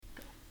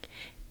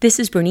This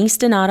is Bernice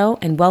Donato,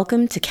 and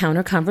welcome to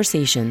Counter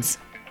Conversations.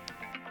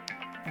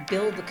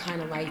 Build the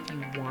kind of life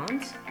you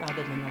want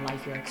rather than the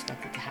life you're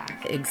expected to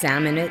have.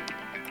 Examine it,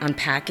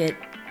 unpack it,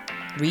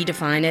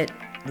 redefine it,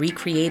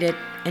 recreate it,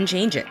 and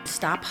change it.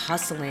 Stop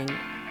hustling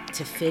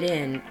to fit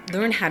in.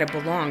 Learn how to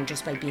belong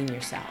just by being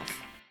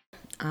yourself.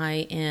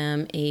 I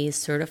am a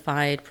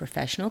certified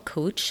professional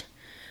coach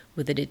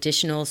with an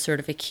additional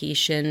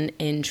certification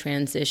in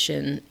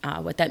transition.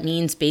 What that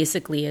means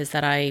basically is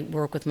that I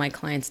work with my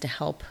clients to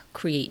help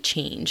create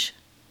change.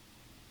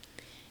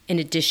 In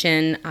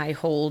addition, I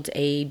hold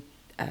a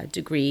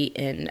degree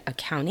in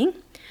accounting.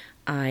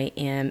 I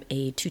am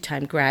a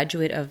 2-time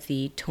graduate of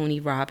the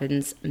Tony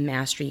Robbins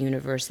Mastery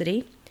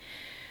University.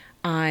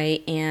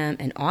 I am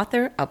an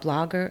author, a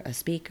blogger, a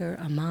speaker,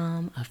 a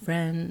mom, a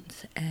friend,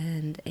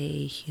 and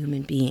a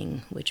human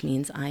being, which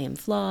means I am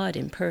flawed,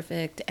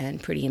 imperfect,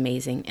 and pretty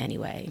amazing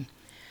anyway.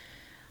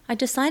 I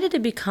decided to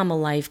become a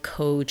life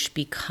coach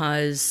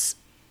because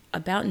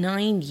about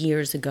 9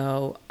 years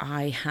ago,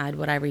 I had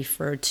what I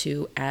refer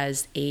to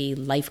as a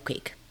life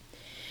quake.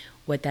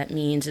 What that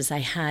means is I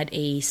had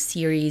a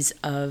series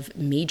of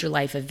major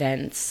life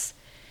events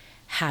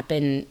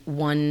happen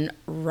one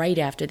right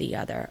after the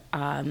other.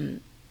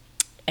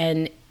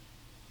 And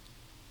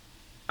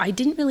I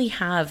didn't really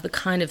have the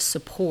kind of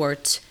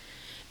support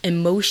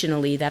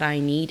emotionally that I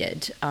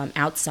needed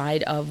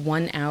outside of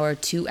 1 hour,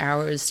 2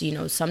 hours,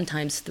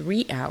 sometimes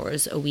 3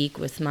 hours a week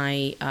with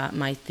my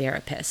my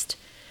therapist.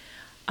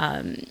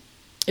 It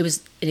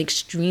was an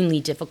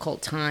extremely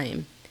difficult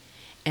time,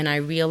 and I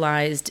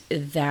realized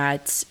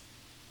that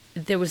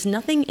there was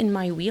nothing in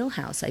my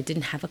wheelhouse. I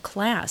didn't have a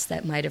class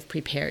that might have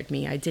prepared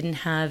me. I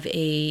didn't have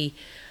a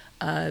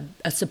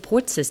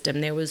support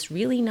system. There was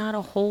really not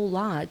a whole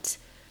lot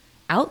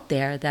out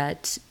there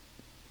that,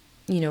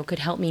 could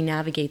help me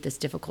navigate this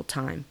difficult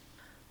time.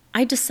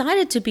 I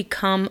decided to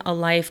become a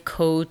life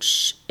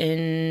coach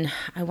in,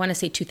 I want to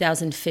say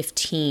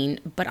 2015,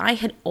 but I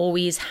had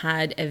always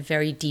had a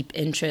very deep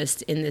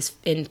interest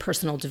in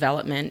personal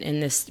development,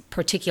 in this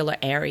particular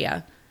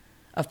area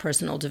of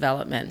personal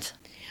development.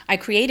 I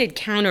created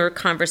Counter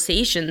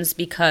Conversations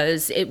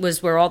because it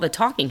was where all the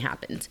talking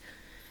happened.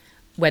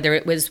 Whether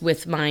it was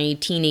with my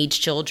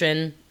teenage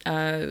children,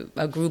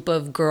 a group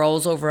of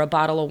girls over a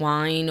bottle of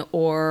wine,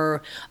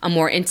 or a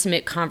more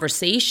intimate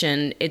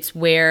conversation, it's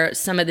where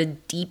some of the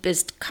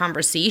deepest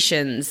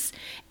conversations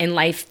and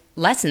life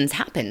lessons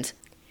happened.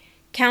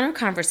 Counter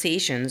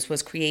Conversations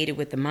was created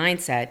with the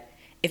mindset,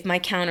 if my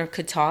counter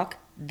could talk,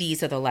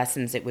 these are the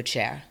lessons it would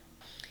share.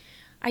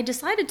 I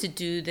decided to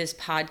do this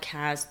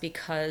podcast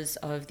because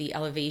of the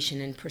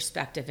elevation in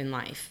perspective in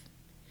life.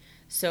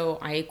 So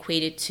I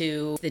equate it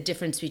to the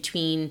difference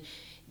between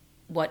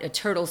what a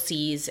turtle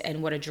sees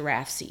and what a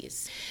giraffe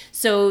sees.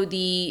 So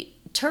the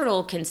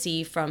turtle can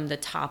see from the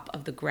top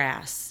of the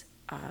grass.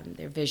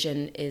 Their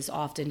vision is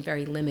often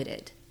very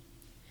limited,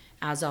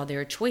 as are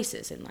their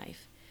choices in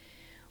life.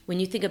 When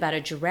you think about a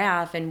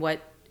giraffe and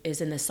what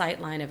is in the sight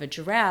line of a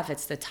giraffe,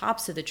 it's the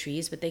tops of the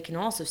trees, but they can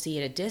also see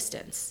at a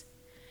distance.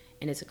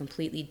 And it's a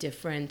completely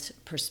different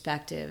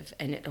perspective,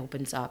 and it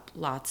opens up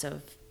lots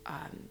of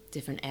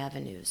different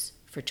avenues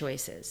for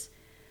choices.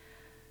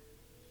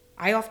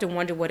 I often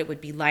wonder what it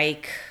would be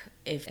like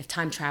if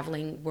time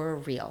traveling were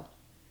real.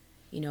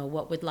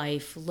 What would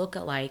life look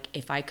like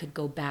if I could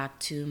go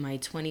back to my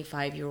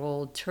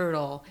 25-year-old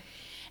turtle,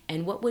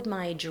 and what would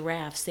my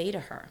giraffe say to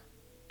her?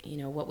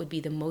 What would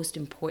be the most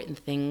important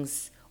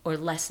things or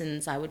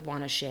lessons I would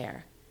want to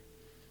share?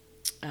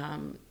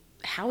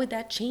 How would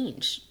that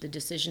change the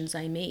decisions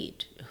I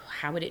made?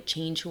 How would it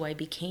change who I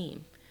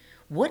became?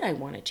 Would I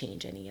want to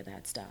change any of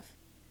that stuff?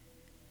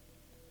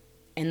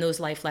 And those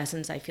life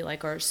lessons, I feel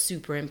like, are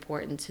super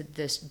important to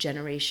this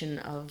generation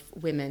of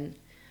women,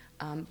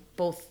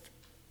 both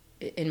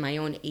in my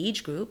own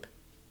age group,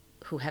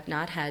 who have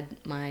not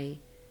had my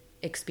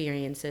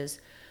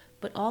experiences,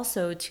 but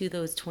also to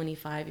those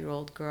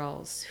 25-year-old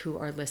girls who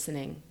are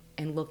listening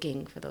and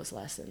looking for those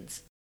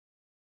lessons.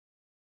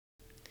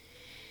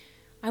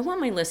 I want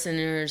my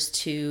listeners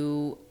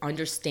to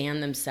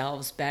understand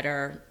themselves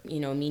better,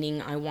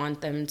 meaning I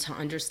want them to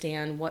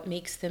understand what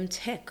makes them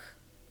tick,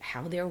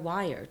 how they're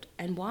wired,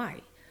 and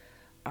why.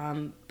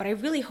 But I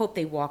really hope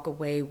they walk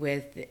away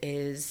with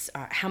is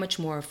how much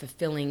more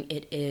fulfilling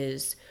it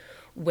is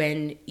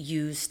when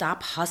you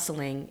stop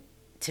hustling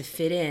to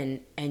fit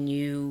in and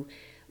you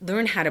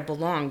learn how to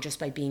belong just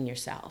by being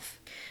yourself.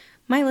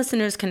 My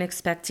listeners can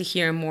expect to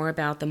hear more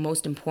about the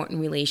most important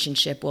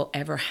relationship we'll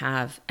ever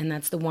have, and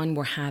that's the one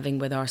we're having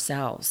with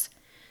ourselves.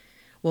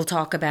 We'll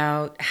talk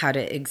about how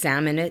to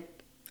examine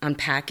it,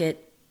 unpack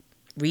it,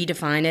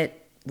 redefine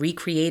it,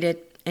 recreate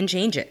it, and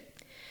change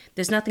it.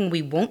 There's nothing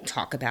we won't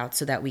talk about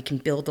so that we can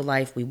build the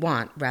life we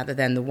want rather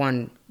than the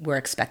one we're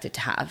expected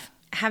to have.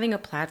 Having a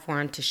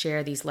platform to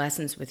share these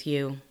lessons with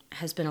you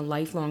has been a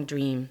lifelong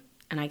dream,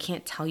 and I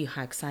can't tell you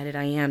how excited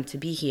I am to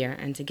be here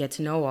and to get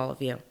to know all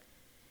of you.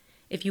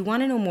 If you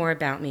want to know more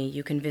about me,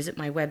 you can visit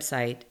my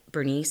website,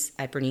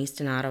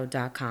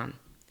 bernice@bernicedonato.com.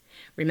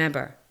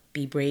 Remember,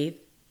 be brave,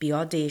 be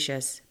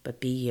audacious, but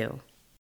be you.